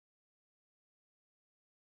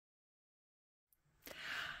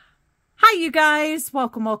Hi, you guys.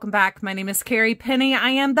 Welcome back. My name is Carrie Penny.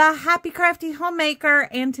 I am the Happy Crafty Homemaker,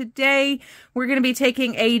 and today we're going to be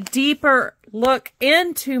taking a deeper look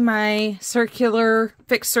into my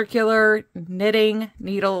fixed circular knitting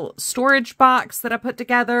needle storage box that I put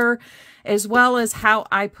together, as well as how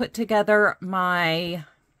I put together my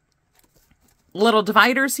little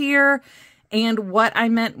dividers here, and what I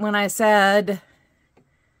meant when I said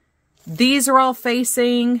these are all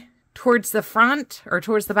facing towards the front or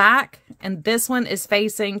towards the back, and this one is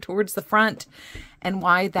facing towards the front, and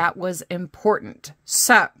why that was important.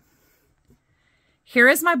 So here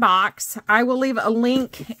is my box. I will leave a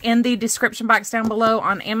link in the description box down below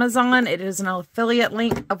on Amazon. It is an affiliate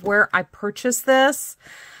link of where I purchased this.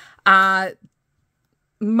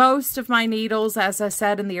 Most of my needles, as I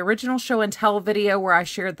said in the original show and tell video where I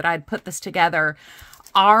shared that I'd put this together,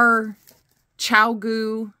 are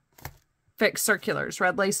ChiaoGoo fixed circulars,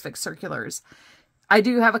 red lace fixed circulars. I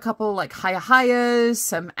do have a couple like Hayahayas,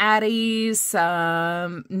 some Addies,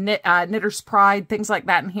 some Knitter's Pride, things like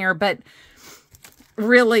that in here, but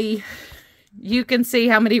really you can see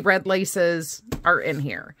how many red laces are in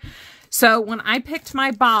here. So when I picked my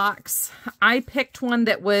box, I picked one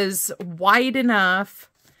that was wide enough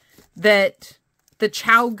that the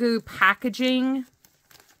ChiaoGoo packaging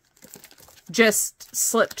just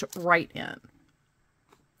slipped right in.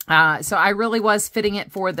 So I really was fitting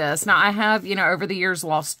it for this. Now I have, over the years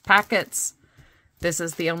lost packets. This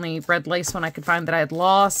is the only red lace one I could find that I had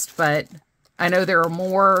lost, but I know there are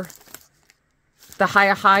more. The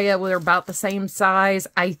Hayahaya were about the same size.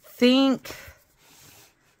 I think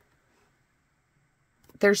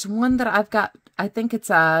there's one that I've got, I think it's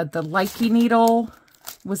the Likey needle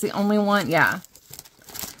was the only one. Yeah.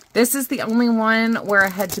 This is the only one where I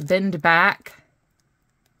had to bend back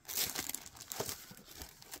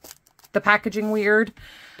the packaging weird,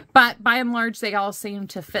 but by and large they all seem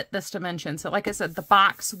to fit this dimension. So like I said, the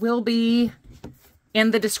box will be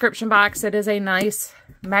in the description box. It is a nice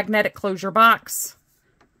magnetic closure box.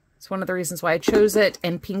 It's one of the reasons why I chose it,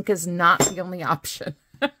 and pink is not the only option.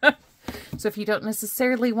 So if you don't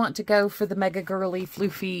necessarily want to go for the mega girly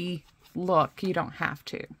floofy look, you don't have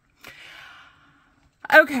to.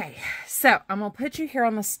 Okay, so I'm gonna put you here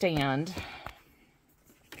on the stand.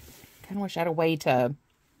 Kind of wish I had a way to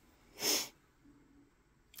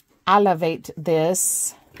elevate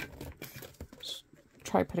this. Just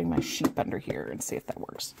try putting my sheep under here and see if that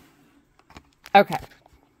works. Okay.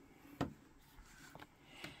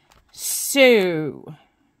 So,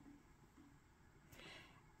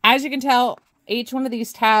 as you can tell, each one of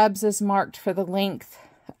these tabs is marked for the length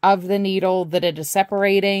of the needle that it is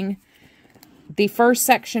separating. The first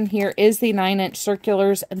section here is the 9-inch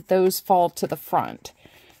circulars, and those fall to the front.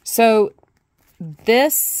 So,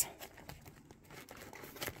 this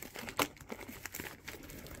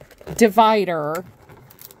divider,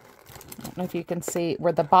 I don't know if you can see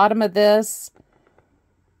where the bottom of this,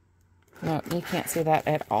 no, you can't see that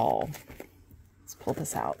at all. Let's pull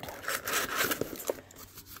this out.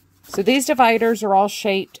 So these dividers are all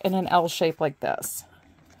shaped in an L shape like this.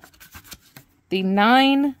 The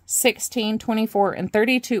 9, 16, 24, and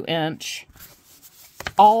 32 inch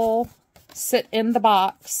all sit in the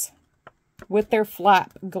box with their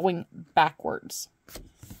flap going backwards.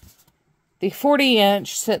 The 40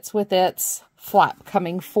 inch sits with its flap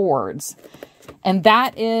coming forwards. And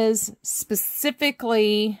that is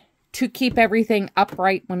specifically to keep everything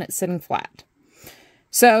upright when it's sitting flat.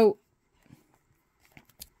 So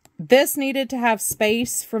this needed to have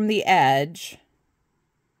space from the edge,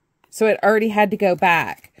 so it already had to go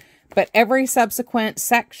back. But every subsequent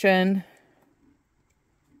section,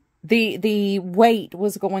 the weight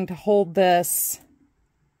was going to hold this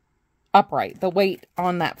upright. The weight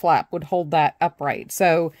on that flap would hold that upright.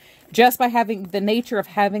 So just by having the nature of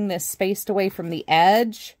having this spaced away from the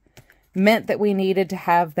edge meant that we needed to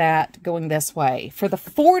have that going this way. For the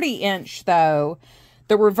 40 inch though,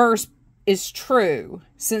 the reverse is true.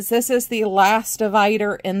 Since this is the last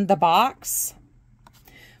divider in the box,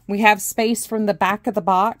 we have space from the back of the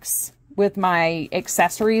box with my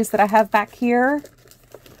accessories that I have back here.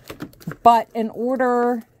 But in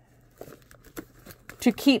order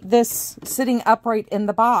to keep this sitting upright in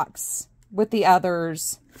the box with the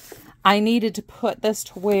others, I needed to put this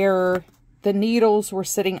to where the needles were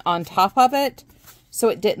sitting on top of it, so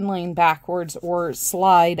it didn't lean backwards or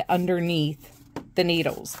slide underneath the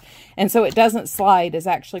needles. And so it doesn't slide is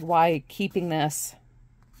actually why keeping this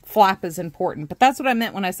flap is important. But that's what I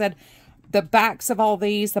meant when I said the backs of all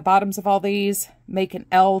these, the bottoms of all these make an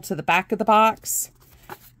L to the back of the box,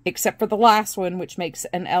 except for the last one, which makes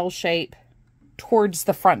an L shape towards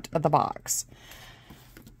the front of the box.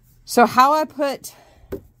 So how I put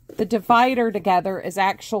the divider together is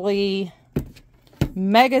actually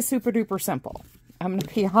mega super duper simple. I'm going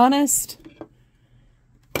to be honest,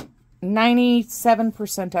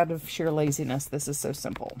 97% out of sheer laziness, this is so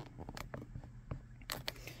simple.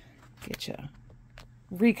 Get you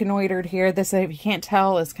reconnoitered here. This, if you can't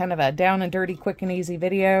tell, is kind of a down and dirty, quick and easy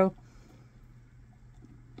video.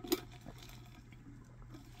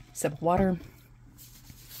 Sip of water.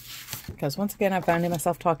 Because once again, I'm finding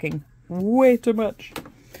myself talking way too much.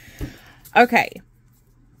 Okay.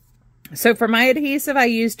 So for my adhesive, I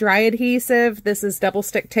use dry adhesive. This is double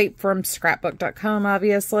stick tape from scrapbook.com,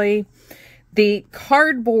 obviously. The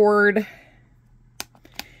cardboard,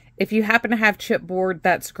 if you happen to have chipboard,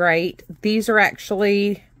 that's great. These are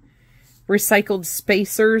actually recycled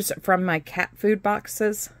spacers from my cat food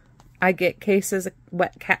boxes. I get cases of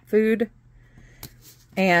wet cat food.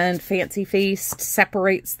 And Fancy Feast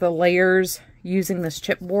separates the layers using this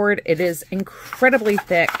chipboard. It is incredibly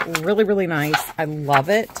thick, really, really nice. I love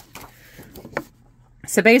it.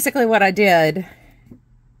 So basically what I did,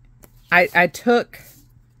 I took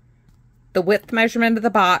the width measurement of the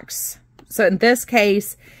box. So in this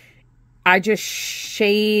case, I just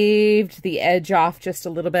shaved the edge off just a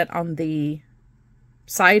little bit on the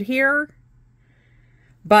side here.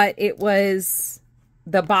 But it was,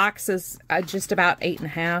 the box is just about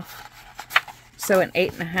 8.5. So an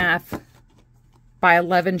 8.5 by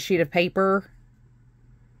 11 sheet of paper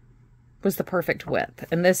was the perfect width.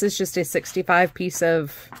 And this is just a 65 pound piece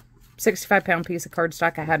of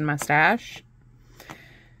cardstock I had in my stash.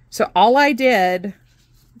 So all I did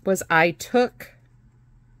was I took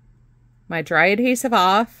my dry adhesive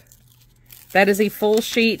off. That is a full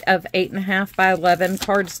sheet of 8.5 by 11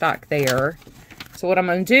 cardstock there. So what I'm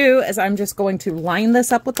going to do is I'm just going to line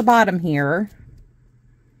this up with the bottom here.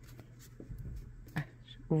 I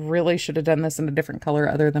really should have done this in a different color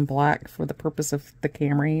other than black for the purpose of the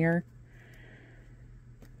camera here.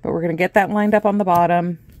 But we're going to get that lined up on the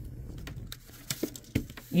bottom.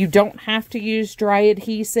 You don't have to use dry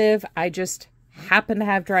adhesive. I just happen to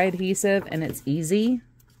have dry adhesive and it's easy.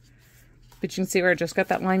 But you can see where I just got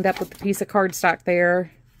that lined up with the piece of cardstock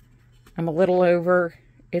there. I'm a little over.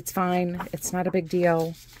 It's fine. It's not a big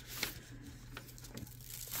deal.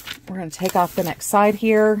 We're going to take off the next side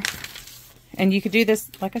here. And you could do this,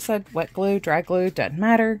 like I said, wet glue, dry glue, doesn't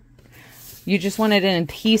matter. You just wanted an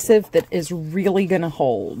adhesive that is really going to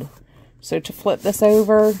hold. So to flip this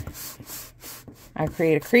over, I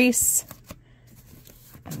create a crease.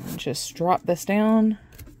 And then just drop this down.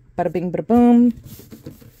 Bada bing, bada boom.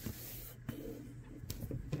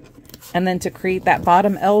 And then to create that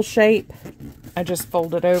bottom L shape, I just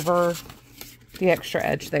folded over the extra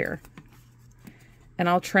edge there. And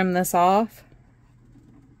I'll trim this off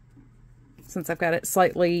since I've got it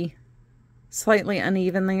slightly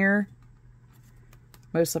uneven there.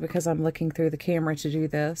 Mostly because I'm looking through the camera to do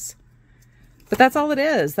this. But that's all it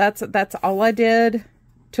is. That's all I did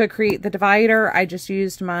to create the divider. I just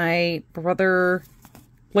used my Brother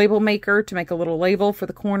label maker to make a little label for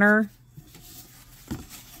the corner.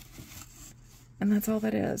 And that's all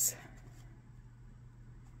that is.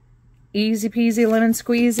 Easy peasy lemon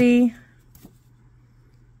squeezy.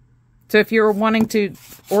 So if you're wanting to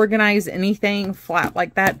organize anything flat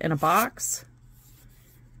like that in a box,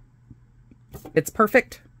 it's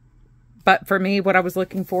perfect. But for me, what I was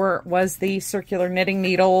looking for was the circular knitting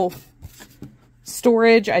needle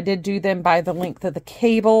storage. I did do them by the length of the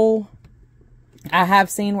cable. I have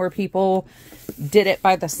seen where people did it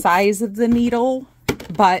by the size of the needle,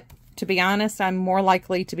 but to be honest, I'm more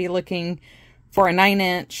likely to be looking for a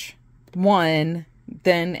 9-inch one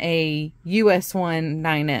than a US one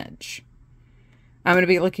 9-inch. I'm going to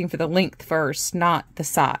be looking for the length first, not the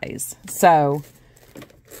size. So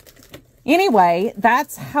anyway,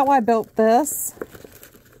 that's how I built this.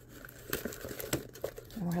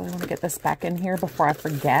 I really want to get this back in here before I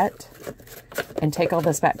forget and take all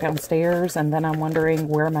this back downstairs. And then I'm wondering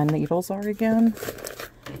where my needles are again.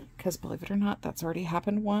 Because believe it or not, that's already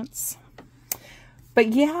happened once.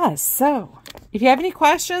 But yeah, so if you have any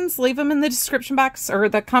questions, leave them in the description box or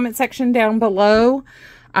the comment section down below.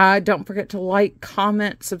 Don't forget to like,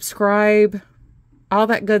 comment, subscribe, all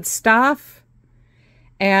that good stuff.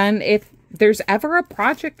 And if there's ever a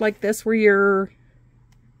project like this where you're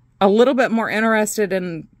a little bit more interested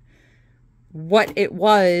in what it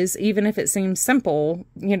was, even if it seems simple,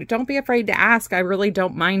 you know, don't be afraid to ask. I really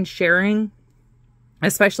don't mind sharing,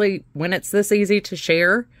 especially when it's this easy to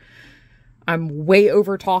share. I'm way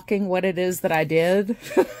over talking what it is that I did.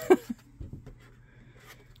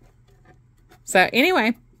 So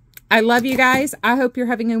anyway, I love you guys. I hope you're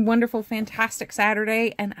having a wonderful, fantastic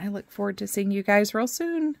Saturday, and I look forward to seeing you guys real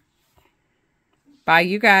soon. Bye. Bye,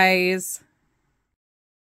 you guys.